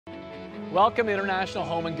Welcome to International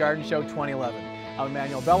Home and Garden Show 2011. I'm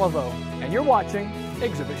Emmanuel Beliveau, and you're watching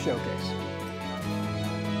Exhibit Showcase.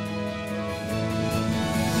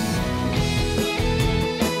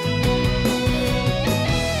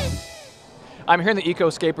 I'm here in the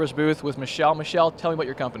EcoScapers booth with Michelle. Michelle, tell me about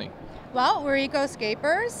your company. Well, we're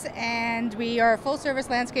EcoScapers, and we are a full-service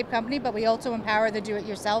landscape company, but we also empower the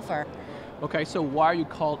do-it-yourselfer. Okay, so why are you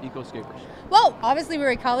called EcoScapers? Well, obviously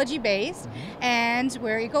we're ecology-based, and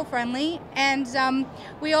we're eco-friendly, and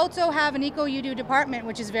we also have an Eco-You-Do department,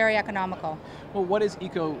 which is very economical. Well, what is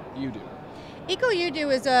Eco-You-Do?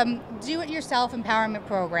 Eco-You-Do is a do-it-yourself empowerment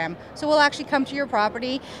program. So we'll actually come to your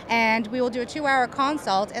property and we will do a 2-hour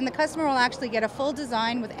consult, and the customer will actually get a full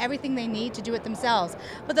design with everything they need to do it themselves.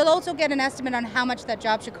 But they'll also get an estimate on how much that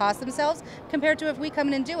job should cost themselves compared to if we come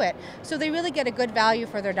in and do it. So they really get a good value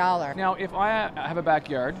for their dollar. Now, if I have a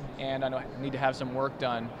backyard and I need to have some work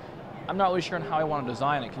done, I'm not really sure on how I want to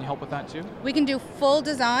design it. Can you help with that too? We can do full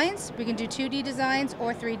designs, we can do 2D designs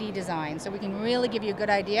or 3D designs, so we can really give you a good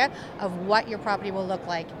idea of what your property will look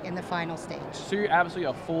like in the final stage. So you're absolutely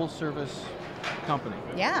a full service company?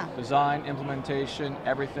 Yeah. Design, implementation,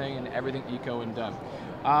 everything eco and done.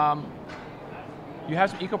 You have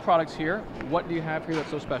some eco products here. What do you have here that's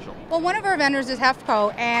so special? Well, one of our vendors is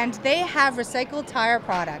HEFCO, and they have recycled tire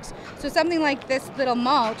products. So something like this little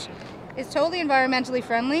mulch is totally environmentally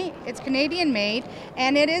friendly, it's Canadian made,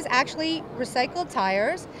 and it is actually recycled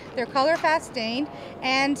tires. They're color fast stained,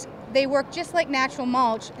 and they work just like natural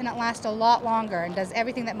mulch, and it lasts a lot longer and does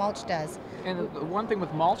everything that mulch does. And the one thing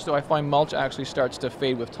with mulch, though, I find mulch actually starts to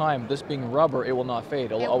fade with time. This being rubber, it will not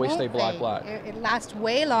fade. It'll always stay black. It lasts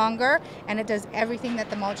way longer, and it does everything that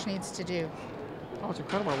the mulch needs to do. Oh, it's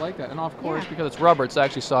incredible. I like that. And of course, because it's rubber, it's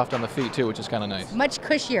actually soft on the feet too, which is kind of nice. Much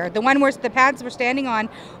cushier. The pads we're standing on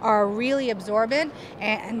are really absorbent,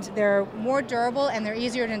 and they're more durable, and they're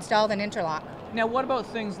easier to install than interlock. Now, what about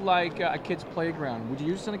things like a kid's playground? Would you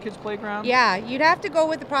use this in a kid's playground? Yeah, you'd have to go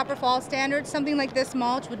with the proper fall standards. Something like this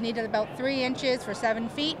mulch would need about 3 inches for 7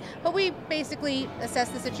 feet, but we basically assess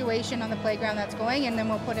the situation on the playground that's going, and then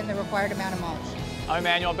we'll put in the required amount of mulch. I'm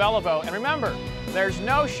Emmanuel Beliveau, and remember, there's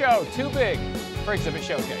no show too big for Exhibit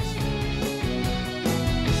Showcase.